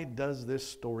 Why does this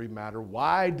story matter?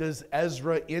 Why does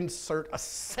Ezra insert a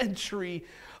century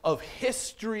of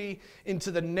history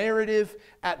into the narrative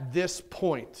at this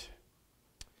point?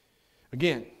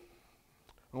 Again,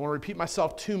 I don't want to repeat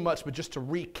myself too much, but just to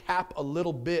recap a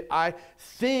little bit, I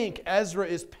think Ezra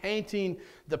is painting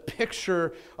the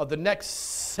picture of the next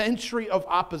century of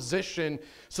opposition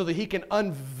so that he can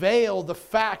unveil the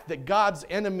fact that God's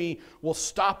enemy will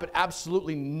stop at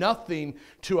absolutely nothing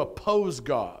to oppose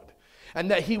God, and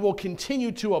that he will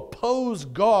continue to oppose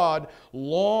God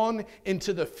long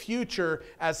into the future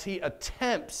as he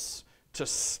attempts to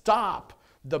stop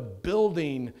the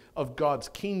building of God's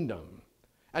kingdom.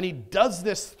 And he does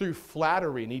this through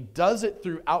flattery, and he does it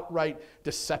through outright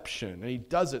deception, and he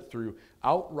does it through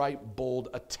outright bold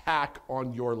attack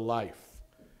on your life.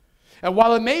 And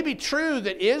while it may be true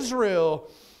that Israel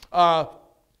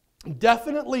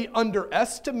definitely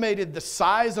underestimated the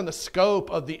size and the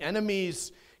scope of the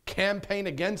enemy's campaign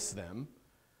against them,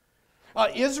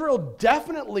 Israel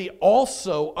definitely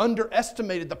also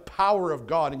underestimated the power of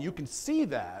God, and you can see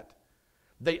that.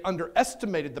 They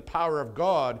underestimated the power of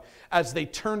God as they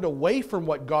turned away from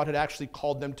what God had actually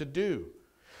called them to do.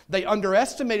 They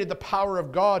underestimated the power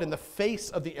of God in the face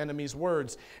of the enemy's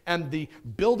words, and the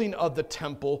building of the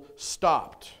temple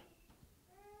stopped.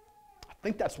 I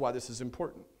think that's why this is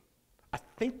important. I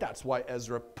think that's why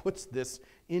Ezra puts this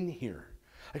in here.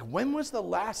 Like, when was the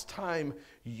last time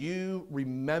you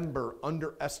remember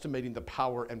underestimating the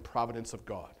power and providence of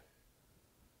God?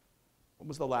 When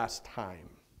was the last time?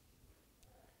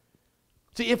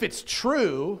 See, if it's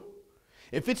true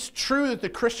that the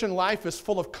Christian life is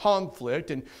full of conflict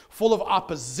and full of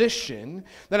opposition,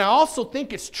 then I also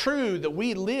think it's true that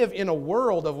we live in a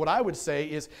world of what I would say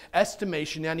is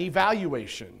estimation and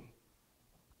evaluation.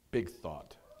 Big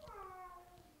thought.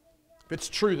 If it's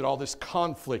true that all this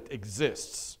conflict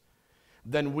exists,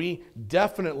 then we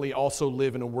definitely also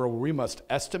live in a world where we must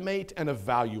estimate and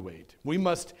evaluate. We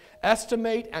must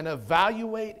estimate and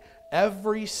evaluate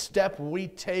every step we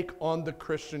take on the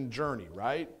Christian journey,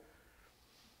 right?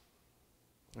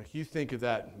 Like, you think of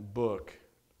that book,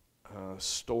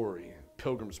 story,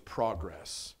 Pilgrim's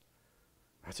Progress.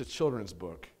 That's a children's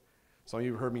book. Some of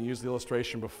you have heard me use the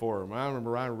illustration before. When I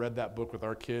remember I read that book with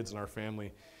our kids and our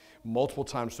family multiple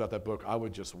times throughout that book, I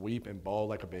would just weep and bawl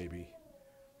like a baby.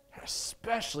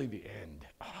 Especially the end.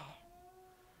 Oh,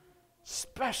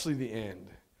 especially the end.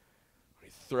 When he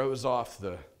throws off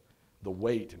the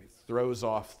weight and he throws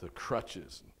off the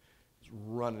crutches and he's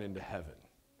running into heaven.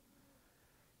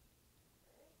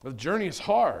 The journey is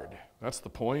hard. That's the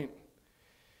point.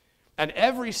 And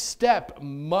every step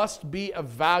must be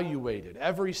evaluated.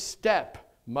 Every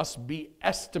step must be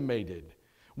estimated.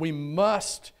 We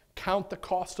must count the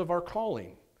cost of our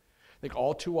calling. I think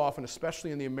all too often,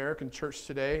 especially in the American church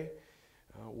today,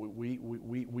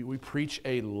 we preach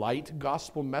a light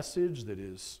gospel message that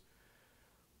is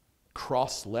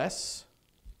crossless.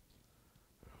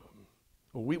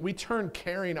 We turn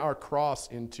carrying our cross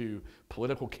into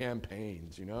political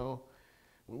campaigns, you know.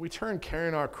 We turn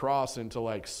carrying our cross into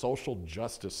like social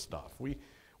justice stuff.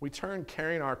 We turn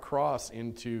carrying our cross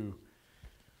into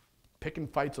picking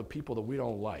fights with people that we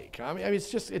don't like. I mean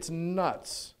it's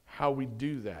nuts how we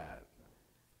do that.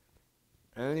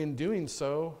 And in doing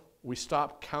so, we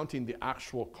stop counting the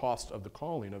actual cost of the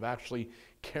calling, of actually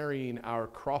carrying our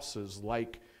crosses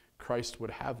like Christ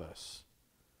would have us.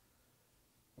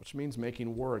 Which means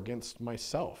making war against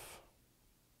myself,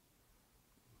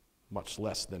 much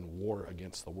less than war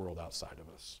against the world outside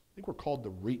of us. I think we're called to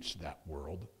reach that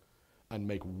world and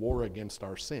make war against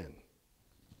our sin.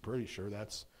 Pretty sure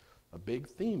that's a big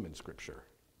theme in Scripture.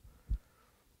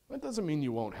 That doesn't mean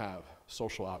you won't have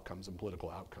social outcomes and political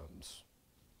outcomes.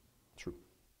 True.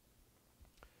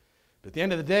 But at the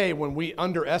end of the day, when we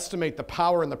underestimate the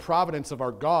power and the providence of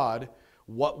our God,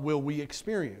 what will we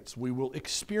experience? We will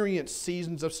experience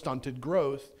seasons of stunted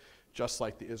growth, just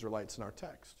like the Israelites in our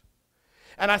text.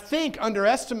 And I think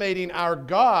underestimating our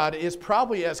God is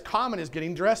probably as common as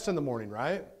getting dressed in the morning,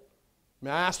 right? I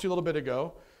mean, I asked you a little bit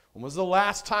ago, when was the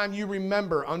last time you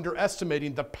remember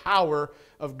underestimating the power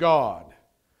of God?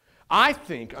 I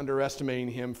think underestimating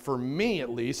Him, for me at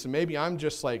least, and maybe I'm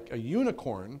just like a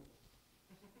unicorn,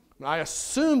 I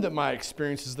assume that my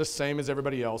experience is the same as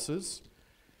everybody else's.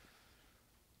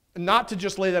 Not to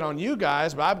just lay that on you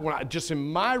guys, but just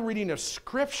in my reading of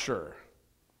Scripture,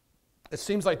 it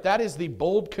seems like that is the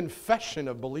bold confession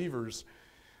of believers,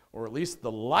 or at least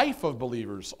the life of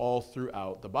believers all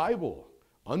throughout the Bible.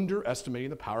 Underestimating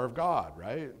the power of God,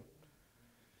 right?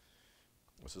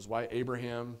 This is why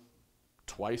Abraham,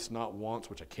 twice not once,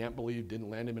 which I can't believe didn't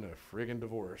land him in a friggin'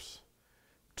 divorce,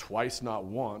 twice not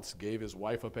once gave his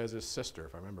wife up as his sister,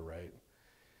 if I remember right.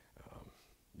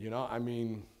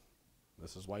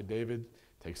 This is why David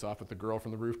takes off with the girl from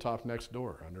the rooftop next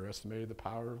door, underestimated the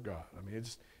power of God.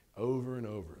 It's over and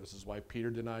over. This is why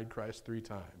Peter denied Christ 3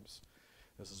 times.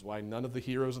 This is why none of the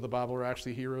heroes of the Bible are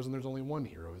actually heroes, and there's only one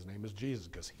hero. His name is Jesus,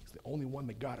 because he's the only one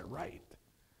that got it right.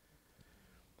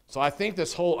 So I think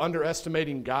this whole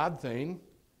underestimating God thing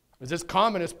is as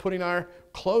common as putting our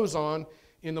clothes on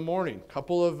in the morning. A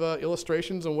couple of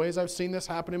illustrations and ways I've seen this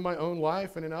happen in my own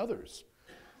life and in others.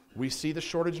 We see the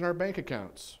shortage in our bank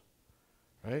accounts,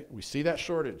 right? We see that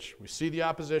shortage. We see the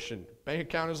opposition. Bank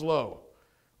account is low.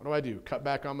 What do? Cut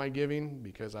back on my giving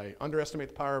because I underestimate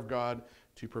the power of God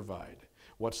to provide.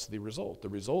 What's the result? The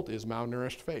result is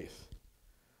malnourished faith.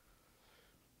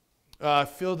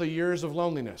 Feel the years of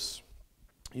loneliness.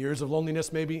 Years of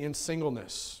loneliness maybe in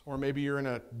singleness, or maybe you're in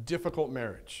a difficult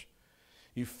marriage.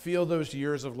 You feel those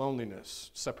years of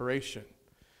loneliness, separation.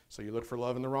 So you look for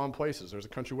love in the wrong places. There's a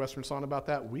country western song about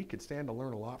that. We could stand to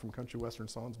learn a lot from country western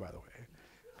songs, by the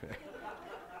way. Okay.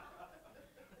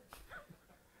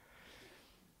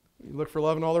 You look for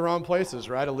love in all the wrong places,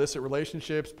 right? Illicit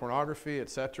relationships, pornography,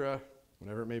 etc.,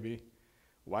 whatever it may be.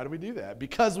 Why do we do that?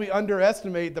 Because we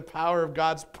underestimate the power of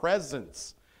God's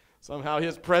presence. Somehow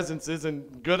his presence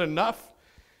isn't good enough.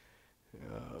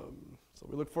 So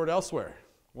we look for it elsewhere.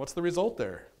 What's the result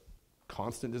there?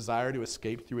 Constant desire to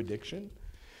escape through addiction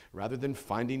rather than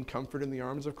finding comfort in the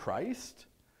arms of Christ.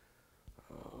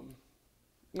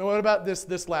 What about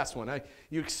this last one?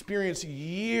 You experience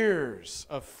years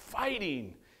of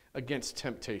fighting against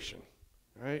temptation,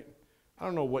 right? I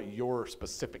don't know what your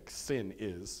specific sin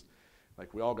is.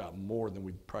 Like, we all got more than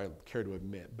we'd probably care to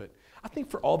admit. But I think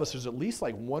for all of us, there's at least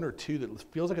like one or two that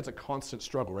feels like it's a constant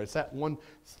struggle, right? It's that one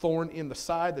thorn in the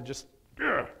side that just,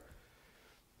 you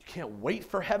can't wait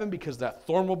for heaven because that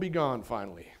thorn will be gone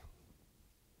finally.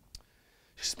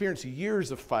 Experience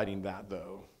years of fighting that,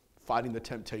 though. Fighting the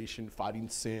temptation, fighting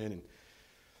sin. And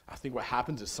I think what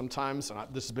happens is sometimes, and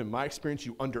this has been my experience,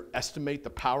 you underestimate the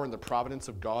power and the providence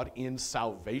of God in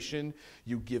salvation.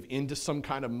 You give into some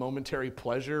kind of momentary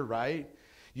pleasure, right?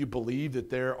 You believe that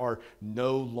there are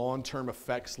no long-term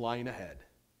effects lying ahead.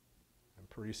 And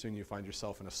pretty soon you find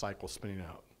yourself in a cycle spinning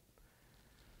out.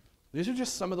 These are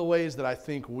just some of the ways that I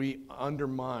think we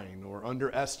undermine or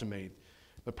underestimate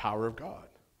the power of God.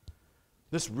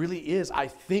 This really is, I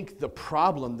think, the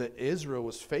problem that Israel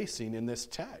was facing in this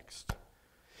text.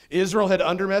 Israel had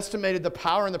underestimated the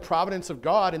power and the providence of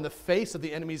God in the face of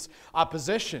the enemy's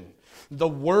opposition. The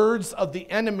words of the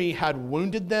enemy had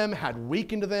wounded them, had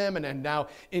weakened them, and had now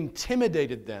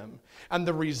intimidated them. And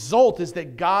the result is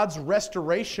that God's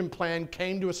restoration plan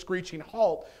came to a screeching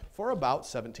halt for about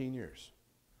 17 years.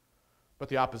 But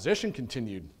the opposition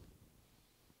continued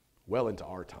well into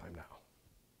our time now,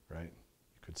 right?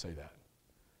 You could say that.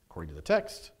 According to the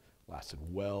text, lasted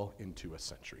well into a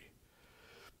century.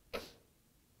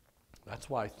 That's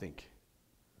why I think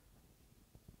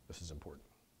this is important.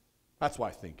 That's why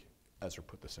I think Ezra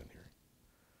put this in here.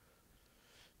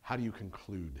 How do you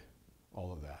conclude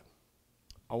all of that?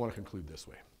 I want to conclude this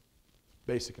way.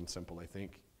 Basic and simple, I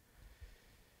think.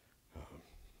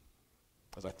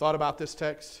 As I thought about this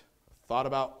text, I thought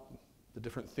about the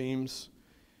different themes,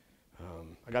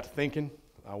 I got to thinking,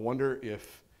 I wonder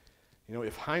if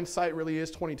hindsight really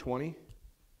is 20/20,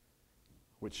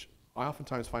 which I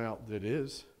oftentimes find out that it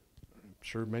is. I'm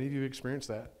sure many of you have experienced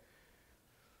that.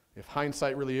 If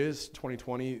hindsight really is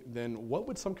 20/20, then what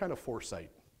would some kind of foresight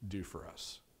do for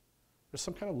us? There's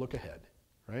some kind of look ahead,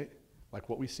 right? Like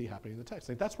what we see happening in the text. I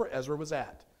think that's where Ezra was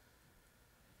at.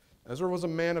 Ezra was a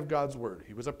man of God's word.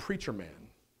 He was a preacher man.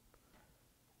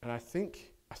 And I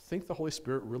think the Holy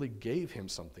Spirit really gave him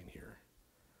something here.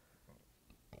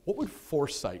 What would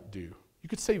foresight do? You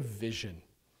could say vision.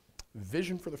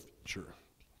 Vision for the future.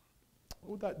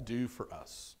 What would that do for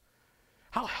us?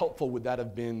 How helpful would that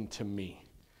have been to me?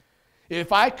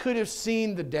 If I could have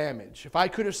seen the damage, if I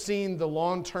could have seen the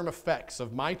long-term effects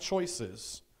of my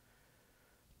choices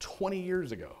 20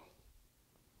 years ago,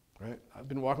 right? I've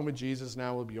been walking with Jesus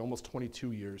now, it'll be almost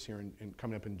 22 years here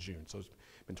coming up in June, so it's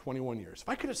been 21 years. If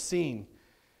I could have seen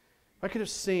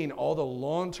all the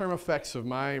long-term effects of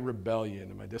my rebellion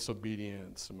and my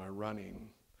disobedience and my running,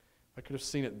 I could have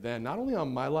seen it then, not only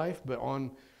on my life, but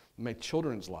on my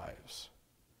children's lives.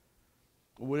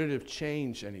 Would it have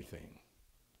changed anything?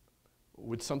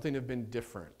 Would something have been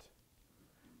different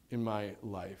in my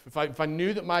life? If I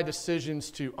knew that my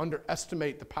decisions to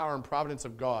underestimate the power and providence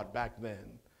of God back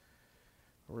then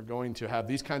were going to have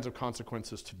these kinds of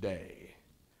consequences today,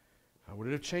 would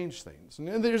it have changed things?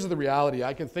 And there's the reality.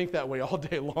 I can think that way all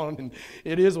day long, and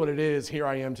it is what it is. Here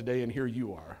I am today, and here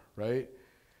you are, right?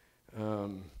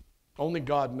 Only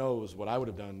God knows what I would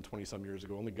have done 20-some years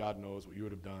ago. Only God knows what you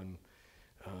would have done.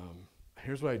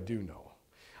 Here's what I do know.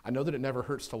 I know that it never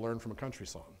hurts to learn from a country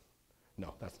song.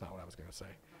 No, that's not what I was going to say.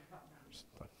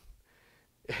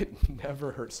 It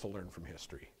never hurts to learn from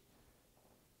history.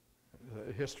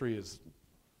 History is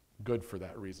good for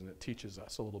that reason. It teaches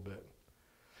us a little bit.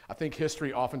 I think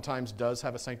history oftentimes does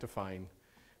have a sanctifying,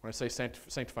 when I say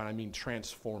sanctifying, I mean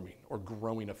transforming or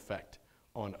growing effect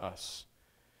on us.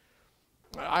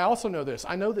 I also know this.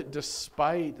 I know that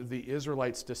despite the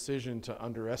Israelites' decision to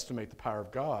underestimate the power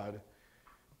of God,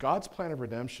 God's plan of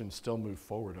redemption still moved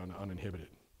forward uninhibited.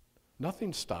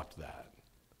 Nothing stopped that.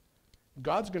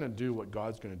 God's going to do what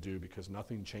God's going to do because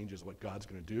nothing changes what God's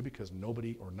going to do because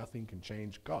nobody or nothing can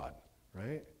change God,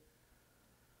 right?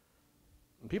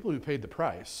 And people who paid the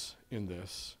price in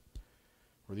this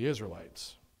were the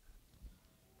Israelites.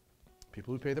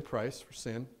 People who pay the price for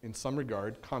sin, in some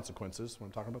regard, consequences, when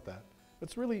I'm talking about that.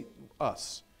 It's really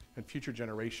us and future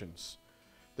generations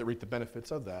that reap the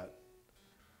benefits of that.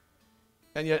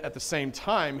 And yet, at the same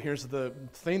time, here's the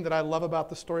thing that I love about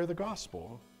the story of the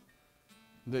gospel,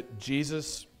 that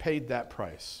Jesus paid that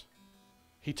price.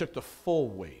 He took the full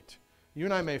weight. You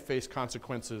and I may face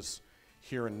consequences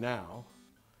here and now,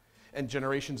 and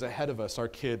generations ahead of us, our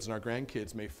kids and our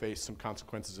grandkids, may face some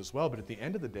consequences as well. But at the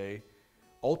end of the day,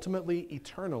 ultimately,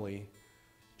 eternally,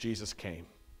 Jesus came.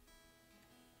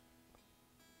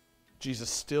 Jesus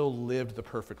still lived the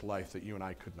perfect life that you and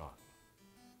I could not.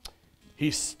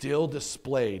 He still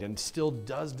displayed and still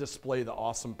does display the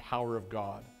awesome power of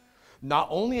God, not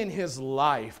only in his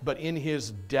life, but in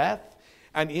his death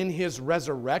and in his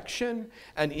resurrection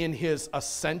and in his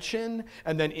ascension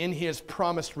and then in his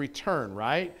promised return,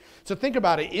 right? So think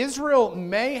about it. Israel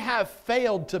may have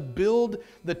failed to build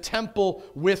the temple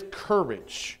with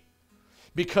courage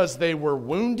because they were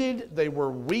wounded, they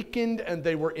were weakened, and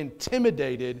they were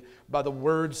intimidated by the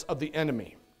words of the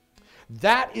enemy.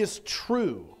 That is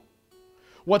true.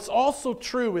 What's also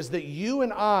true is that you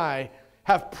and I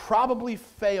have probably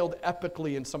failed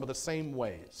epically in some of the same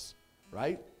ways,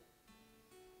 right?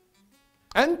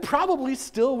 And probably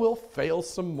still will fail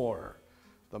some more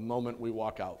the moment we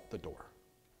walk out the door.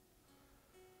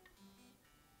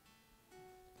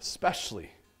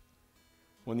 Especially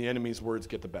when the enemy's words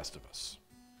get the best of us.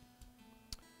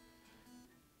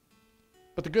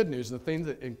 But the good news, and the thing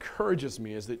that encourages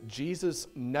me, is that Jesus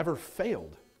never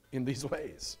failed in these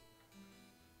ways.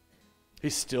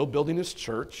 He's still building his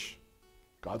church,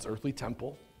 God's earthly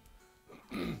temple,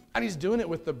 and he's doing it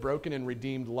with the broken and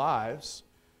redeemed lives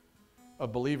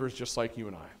of believers just like you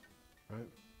and I, right?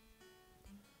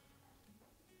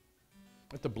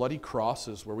 At the bloody cross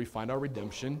is where we find our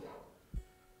redemption.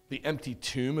 The empty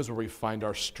tomb is where we find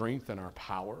our strength and our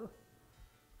power.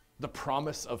 The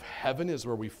promise of heaven is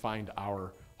where we find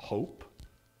our hope.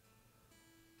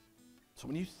 So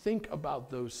when you think about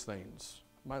those things,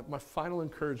 my final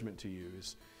encouragement to you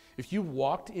is, if you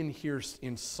walked in here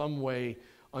in some way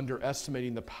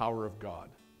underestimating the power of God,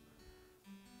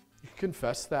 you can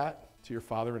confess that to your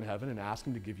Father in heaven and ask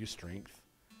him to give you strength.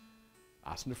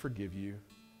 Ask him to forgive you.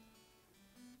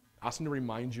 Ask him to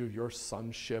remind you of your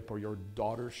sonship or your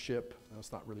daughtership.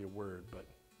 That's not really a word, but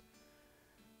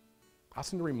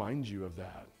ask him to remind you of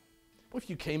that. What if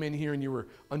you came in here and you were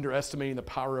underestimating the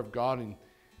power of God, and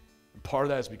part of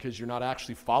that is because you're not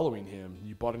actually following him.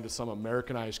 You bought into some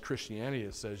Americanized Christianity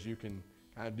that says you can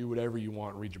kind of do whatever you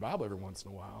want and read your Bible every once in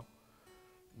a while.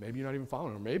 Maybe you're not even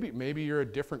following him. Maybe you're a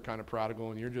different kind of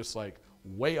prodigal and you're just like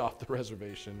way off the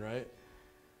reservation, right?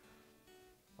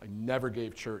 I never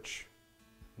gave church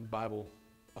and Bible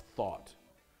a thought.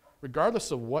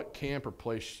 Regardless of what camp or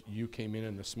place you came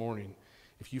in this morning,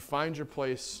 if you find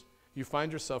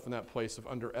yourself in that place of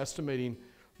underestimating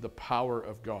the power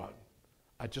of God,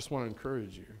 I just want to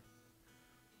encourage you.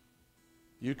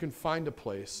 You can find a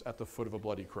place at the foot of a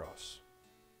bloody cross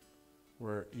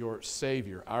where your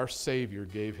Savior, our Savior,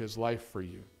 gave his life for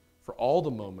you for all the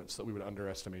moments that we would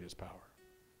underestimate his power.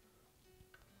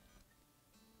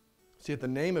 See, at the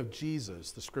name of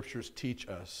Jesus, the scriptures teach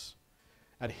us,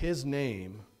 at his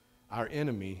name, our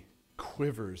enemy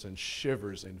quivers and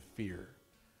shivers in fear.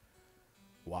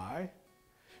 Why?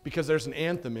 Because there's an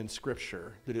anthem in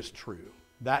Scripture that is true.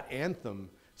 That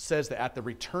anthem says that at the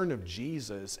return of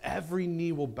Jesus, every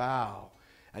knee will bow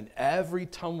And every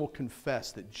tongue will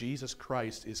confess that Jesus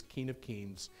Christ is King of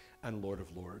kings and Lord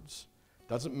of lords.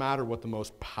 Doesn't matter what the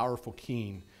most powerful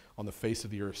king on the face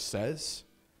of the earth says.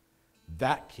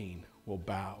 That king will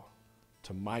bow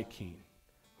to my king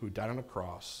who died on a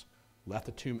cross, left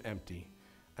the tomb empty,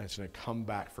 and is going to come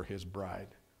back for his bride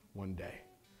one day.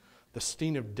 The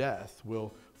sting of death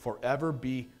will forever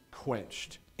be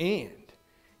quenched. And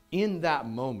in that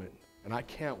moment, and I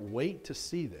can't wait to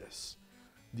see this,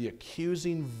 the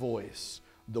accusing voice,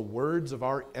 the words of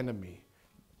our enemy,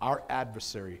 our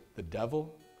adversary, the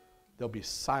devil, they'll be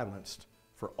silenced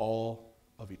for all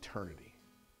of eternity.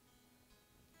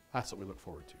 That's what we look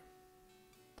forward to.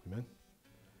 Amen?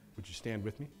 Would you stand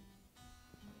with me?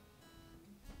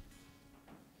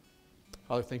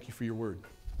 Father, thank you for your word.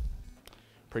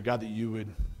 Pray, God, that you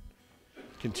would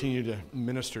continue to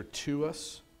minister to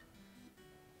us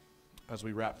as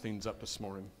we wrap things up this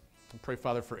morning. And pray,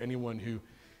 Father, for anyone who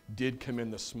did come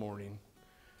in this morning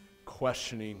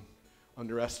questioning,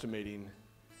 underestimating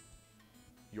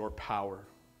your power,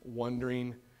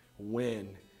 wondering when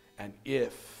and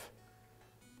if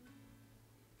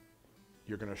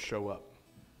you're going to show up.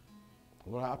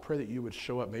 Lord, I pray that you would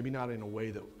show up, maybe not in a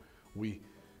way that we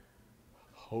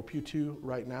hope you to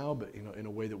right now, but in a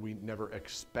way that we never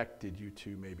expected you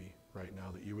to maybe right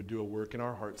now, that you would do a work in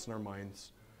our hearts and our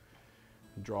minds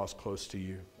and draw us close to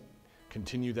you.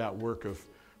 Continue that work of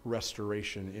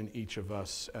restoration in each of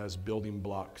us as building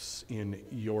blocks in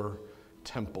your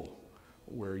temple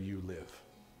where you live.